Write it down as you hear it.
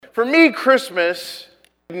For me, Christmas,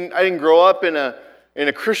 I didn't grow up in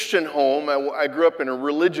a Christian home. I grew up in a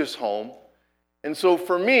religious home. And so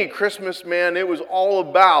for me, Christmas, man, it was all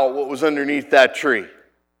about what was underneath that tree.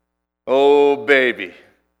 Oh, baby.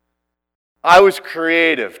 I was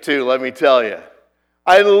creative, too, let me tell you.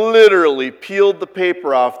 I literally peeled the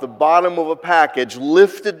paper off the bottom of a package,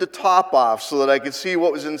 lifted the top off so that I could see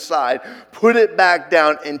what was inside, put it back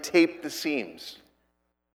down, and taped the seams.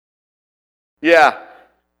 Yeah,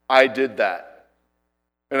 I did that.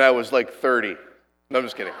 And I was like 30. No, I'm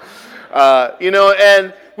just kidding.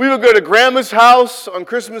 And we would go to Grandma's house on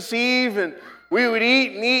Christmas Eve, and we would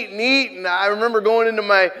eat and eat and eat. And I remember going into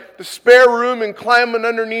the spare room and climbing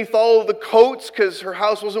underneath all of the coats because her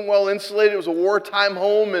house wasn't well insulated. It was a wartime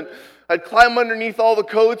home. And I'd climb underneath all the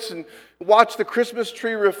coats and watch the Christmas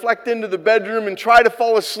tree reflect into the bedroom and try to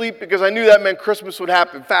fall asleep because I knew that meant Christmas would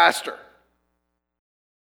happen faster.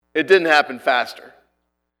 It didn't happen faster.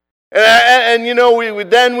 And we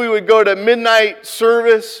would go to midnight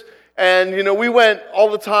service, and we went all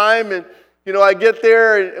the time, and I get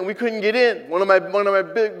there and we couldn't get in. One of my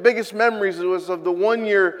biggest memories was of the one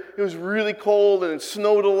year it was really cold and it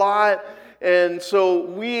snowed a lot, and so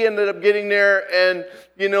we ended up getting there, and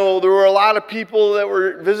there were a lot of people that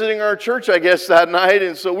were visiting our church, I guess, that night,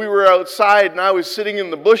 and so we were outside, and I was sitting in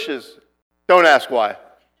the bushes. Don't ask why.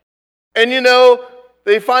 And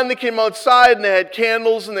they finally came outside and they had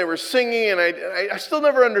candles and they were singing, and I still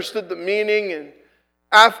never understood the meaning. And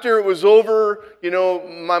after it was over,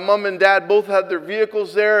 my mom and dad both had their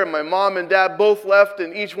vehicles there, and my mom and dad both left,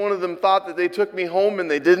 and each one of them thought that they took me home, and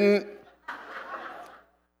they didn't.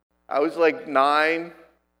 I was like 9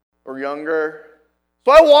 or younger.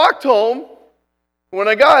 So I walked home. When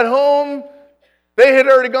I got home, they had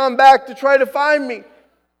already gone back to try to find me.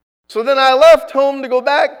 So then I left home to go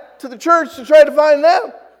back to the church to try to find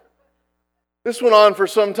them. This went on for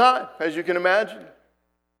some time, as you can imagine.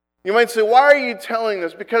 You might say, why are you telling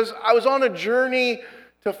this? Because I was on a journey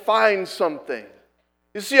to find something.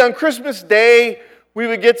 You see, on Christmas Day, we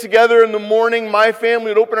would get together in the morning. My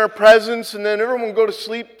family would open our presents, and then everyone would go to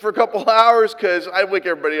sleep for a couple hours because I'd wake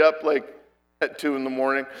everybody up like at 2 in the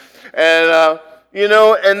morning. And,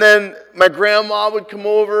 and then my grandma would come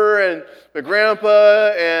over, and my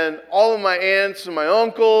grandpa, and all of my aunts and my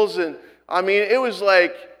uncles. And it was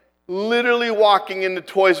like literally walking into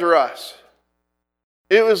Toys R Us.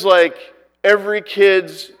 It was like every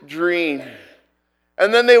kid's dream.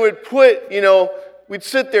 And then they would put, we'd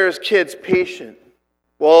sit there as kids patient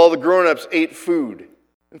while all the grown-ups ate food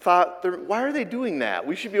and thought, why are they doing that?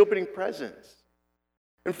 We should be opening presents.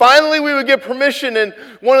 And finally we would get permission, and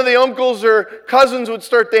one of the uncles or cousins would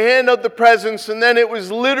start to hand out the presents, and then it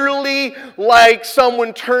was literally like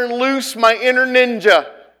someone turned loose my inner ninja.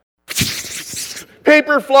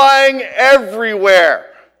 Paper flying everywhere.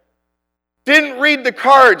 Didn't read the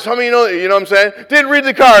cards. How many know what I'm saying? Didn't read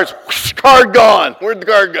the cards. Card gone. Where'd the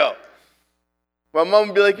card go? My mom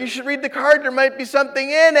would be like, you should read the card. There might be something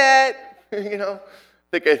in it. I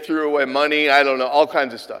think I threw away money. I don't know. All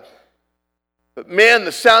kinds of stuff. But man,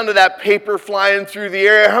 the sound of that paper flying through the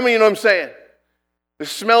air. How many know what I'm saying? The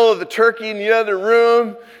smell of the turkey in the other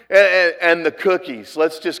room and the cookies.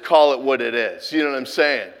 Let's just call it what it is. You know what I'm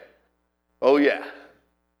saying? Oh yeah.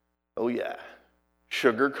 Oh yeah.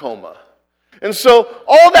 Sugar coma. And so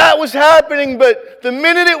all that was happening, but the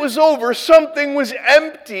minute it was over, something was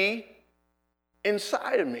empty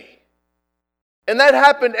inside of me. And that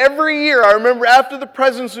happened every year. I remember after the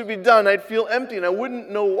presents would be done, I'd feel empty and I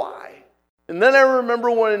wouldn't know why. And then I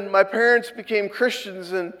remember when my parents became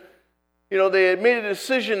Christians, and they had made a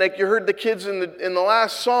decision, like you heard the kids in the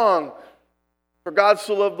last song, for God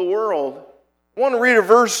so loved the world. I want to read a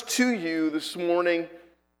verse to you this morning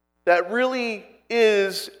that really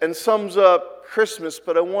is and sums up Christmas,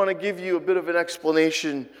 but I want to give you a bit of an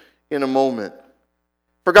explanation in a moment.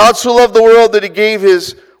 For God so loved the world that He gave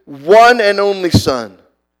His one and only Son,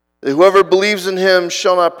 that whoever believes in Him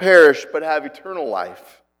shall not perish, but have eternal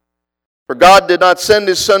life. For God did not send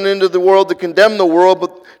His Son into the world to condemn the world,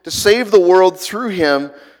 but to save the world through Him.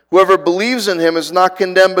 Whoever believes in Him is not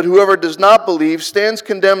condemned, but whoever does not believe stands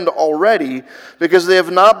condemned already, because they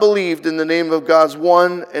have not believed in the name of God's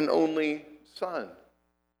one and only Son.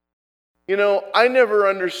 I never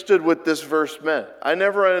understood what this verse meant. I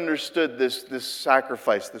never understood this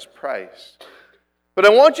sacrifice, this price. But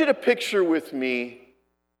I want you to picture with me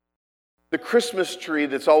the Christmas tree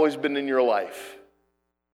that's always been in your life.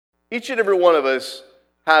 Each and every one of us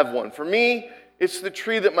have one. For me, it's the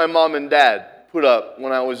tree that my mom and dad put up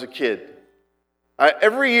when I was a kid.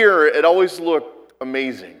 Every year, it always looked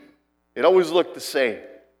amazing. It always looked the same.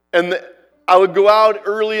 And I would go out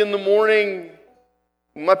early in the morning,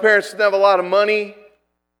 My parents didn't have a lot of money.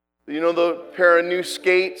 The pair of new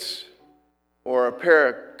skates or a pair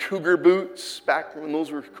of Cougar boots back when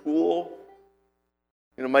those were cool.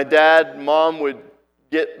 My dad and mom would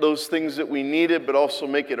get those things that we needed, but also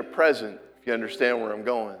make it a present, if you understand where I'm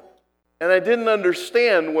going. And I didn't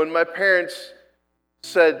understand when my parents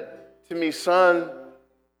said to me, son,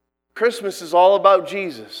 Christmas is all about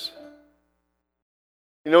Jesus.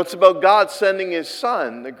 It's about God sending His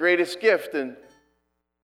Son, the greatest gift. And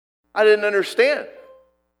I didn't understand. I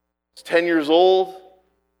was 10 years old.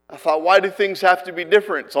 I thought, why do things have to be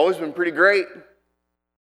different? It's always been pretty great.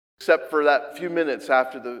 Except for that few minutes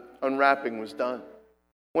after the unwrapping was done.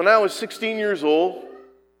 When I was 16 years old,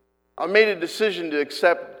 I made a decision to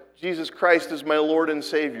accept Jesus Christ as my Lord and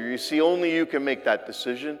Savior. You see, only you can make that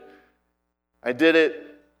decision. I did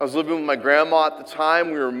it. I was living with my grandma at the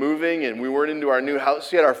time. We were moving and we weren't into our new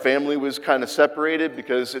house yet. Our family was kind of separated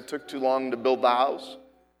because it took too long to build the house.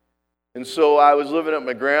 And so I was living at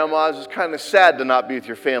my grandma's. It's kind of sad to not be with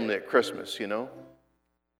your family at Christmas,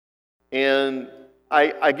 And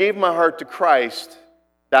I gave my heart to Christ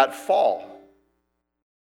that fall.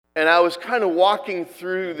 And I was kind of walking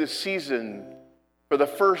through the season for the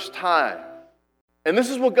first time. And this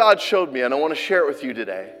is what God showed me, and I want to share it with you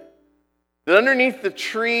today. That underneath the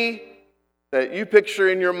tree that you picture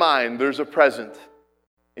in your mind, there's a present.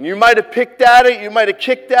 And you might have picked at it, you might have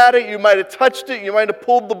kicked at it, you might have touched it, you might have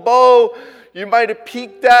pulled the bow, you might have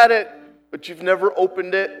peeked at it, but you've never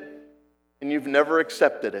opened it, and you've never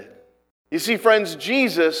accepted it. You see, friends,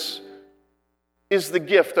 Jesus is the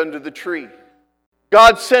gift under the tree.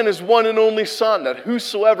 God sent His one and only Son, that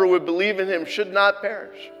whosoever would believe in Him should not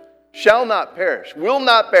perish, shall not perish, will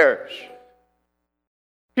not perish.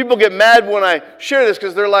 People get mad when I share this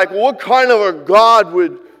because they're like, well, what kind of a God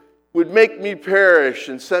would make me perish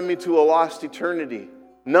and send me to a lost eternity?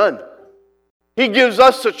 None. He gives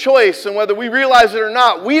us a choice, and whether we realize it or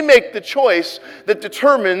not, we make the choice that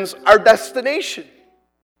determines our destination.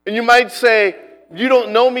 And you might say, you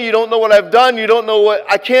don't know me, you don't know what I've done, you don't know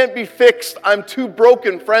I can't be fixed, I'm too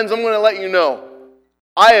broken. Friends, I'm going to let you know.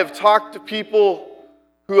 I have talked to people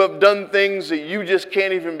who have done things that you just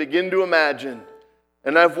can't even begin to imagine.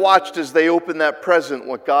 And I've watched as they open that present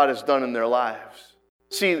what God has done in their lives.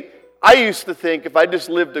 See, I used to think if I just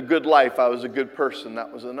lived a good life, I was a good person,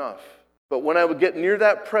 that was enough. But when I would get near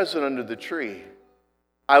that present under the tree,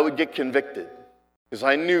 I would get convicted because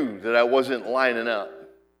I knew that I wasn't lining up.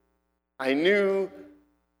 I knew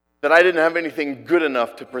that I didn't have anything good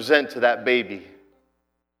enough to present to that baby.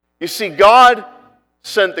 You see, God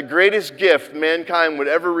sent the greatest gift mankind would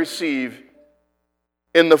ever receive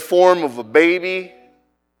in the form of a baby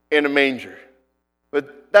in a manger.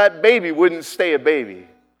 But that baby wouldn't stay a baby.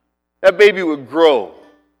 That baby would grow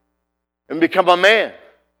and become a man.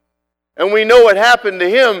 And we know what happened to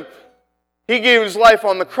Him. He gave His life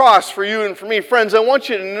on the cross for you and for me. Friends, I want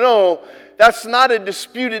you to know that's not a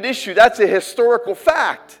disputed issue. That's a historical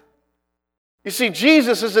fact. You see,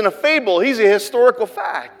 Jesus isn't a fable. He's a historical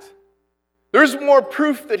fact. There's more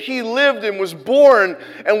proof that He lived and was born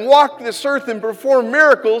and walked this earth and performed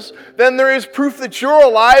miracles than there is proof that you're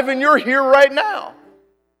alive and you're here right now.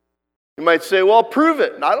 You might say, well, prove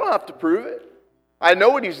it. And I don't have to prove it. I know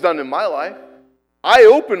what He's done in my life. I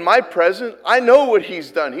open my present. I know what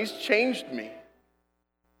He's done. He's changed me.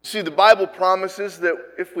 See, the Bible promises that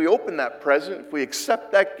if we open that present, if we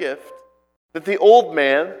accept that gift, that the old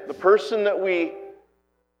man, the person that we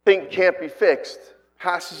think can't be fixed,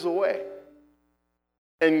 passes away.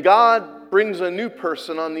 And God brings a new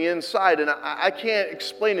person on the inside. And I can't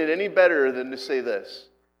explain it any better than to say this.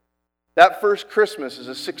 That first Christmas as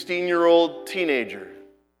a 16-year-old teenager,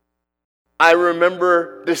 I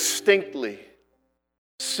remember distinctly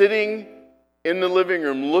sitting in the living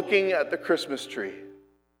room looking at the Christmas tree,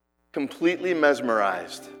 completely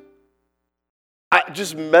mesmerized.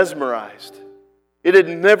 Just mesmerized. It had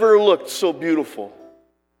never looked so beautiful.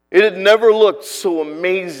 It had never looked so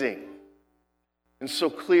amazing and so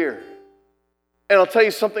clear. And I'll tell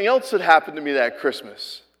you something else that happened to me that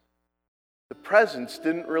Christmas. The presents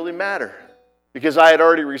didn't really matter because I had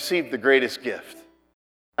already received the greatest gift.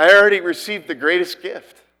 I already received the greatest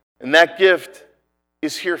gift. And that gift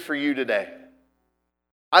is here for you today.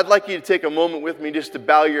 I'd like you to take a moment with me just to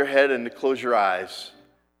bow your head and to close your eyes.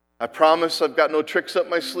 I promise I've got no tricks up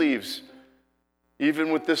my sleeves.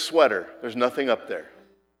 Even with this sweater, there's nothing up there.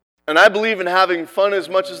 And I believe in having fun as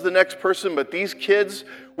much as the next person, but these kids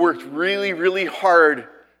worked really, really hard.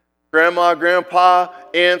 Grandma, grandpa,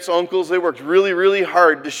 aunts, uncles, they worked really, really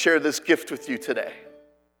hard to share this gift with you today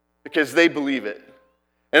because they believe it.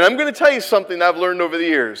 And I'm going to tell you something that I've learned over the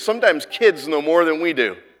years. Sometimes kids know more than we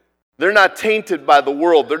do. They're not tainted by the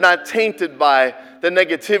world. They're not tainted by the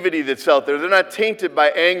negativity that's out there. They're not tainted by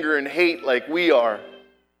anger and hate like we are.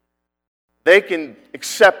 They can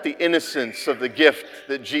accept the innocence of the gift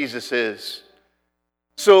that Jesus is.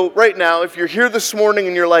 So right now, if you're here this morning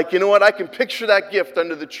and you're like, you know what, I can picture that gift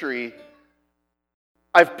under the tree.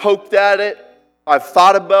 I've poked at it. I've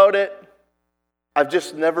thought about it. I've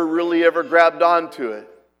just never really ever grabbed onto it.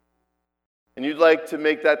 And you'd like to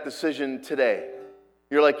make that decision today.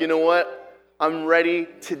 You're like, you know what? I'm ready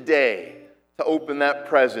today to open that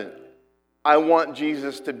present. I want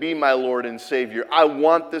Jesus to be my Lord and Savior. I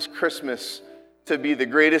want this Christmas to be the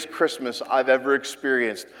greatest Christmas I've ever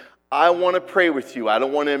experienced. I want to pray with you. I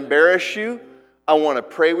don't want to embarrass you. I want to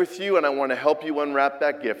pray with you, and I want to help you unwrap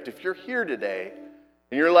that gift. If you're here today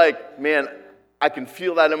and you're like, man, I can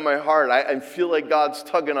feel that in my heart. I feel like God's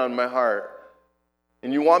tugging on my heart.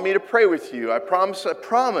 And you want me to pray with you. I promise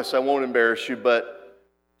I won't embarrass you, but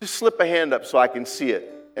just slip a hand up so I can see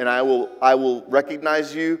it. And I will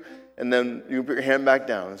recognize you, and then you put your hand back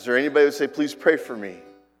down. Is there anybody who would say, please pray for me?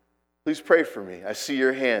 Please pray for me. I see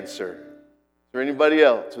your hand, sir. Is there anybody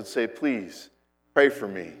else who would say, please pray for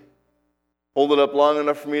me? Hold it up long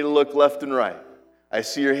enough for me to look left and right. I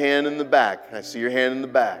see your hand in the back. I see your hand in the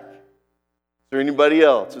back. Is there anybody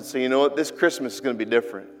else who would say, you know what, this Christmas is going to be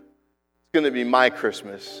different. It's going to be my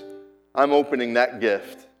Christmas. I'm opening that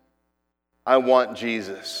gift. I want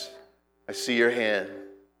Jesus. I see your hand.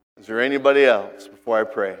 Is there anybody else before I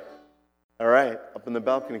pray? All right, up in the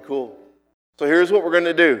balcony, cool. So here's what we're going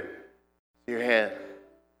to do. See your hand.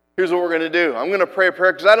 Here's what we're going to do. I'm going to pray a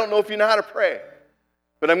prayer because I don't know if you know how to pray.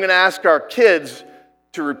 But I'm going to ask our kids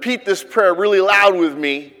to repeat this prayer really loud with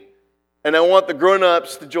me. And I want the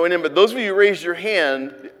grown-ups to join in. But those of you who raised your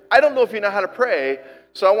hand, I don't know if you know how to pray,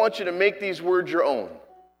 so I want you to make these words your own.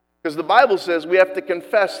 Because the Bible says we have to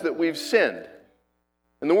confess that we've sinned.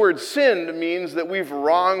 And the word sinned means that we've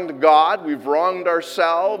wronged God, we've wronged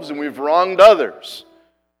ourselves, and we've wronged others.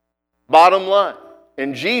 Bottom line.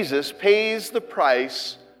 And Jesus pays the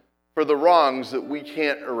price for the wrongs that we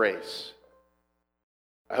can't erase.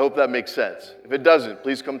 I hope that makes sense. If it doesn't,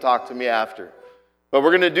 please come talk to me after. But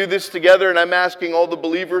we're going to do this together, and I'm asking all the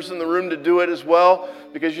believers in the room to do it as well,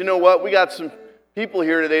 because you know what? We got some people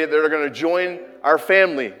here today that are going to join our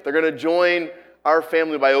family. They're going to join our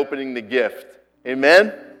family by opening the gift.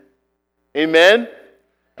 Amen? Amen?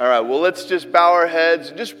 All right, well, let's just bow our heads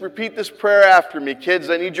and just repeat this prayer after me. Kids,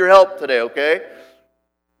 I need your help today, okay?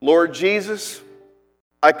 Lord Jesus,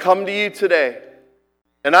 I come to you today,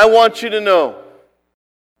 and I want you to know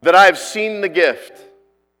that I've seen the gift.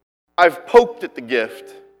 I've poked at the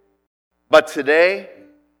gift. But today,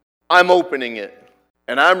 I'm opening it,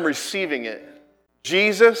 and I'm receiving it.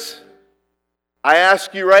 Jesus, I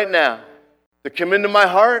ask you right now to come into my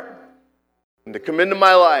heart and to come into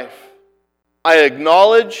my life. I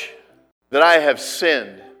acknowledge that I have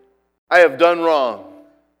sinned. I have done wrong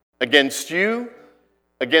against you,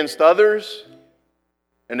 against others,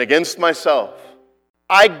 and against myself.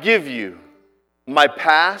 I give you my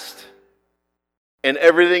past and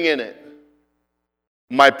everything in it,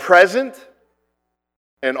 my present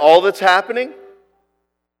and all that's happening,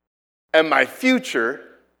 and my future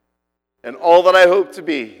and all that I hope to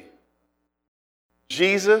be.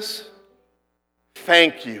 Jesus,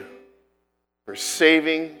 thank you for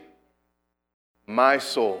saving my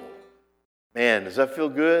soul. Man, does that feel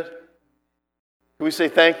good? Can we say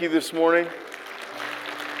thank you this morning?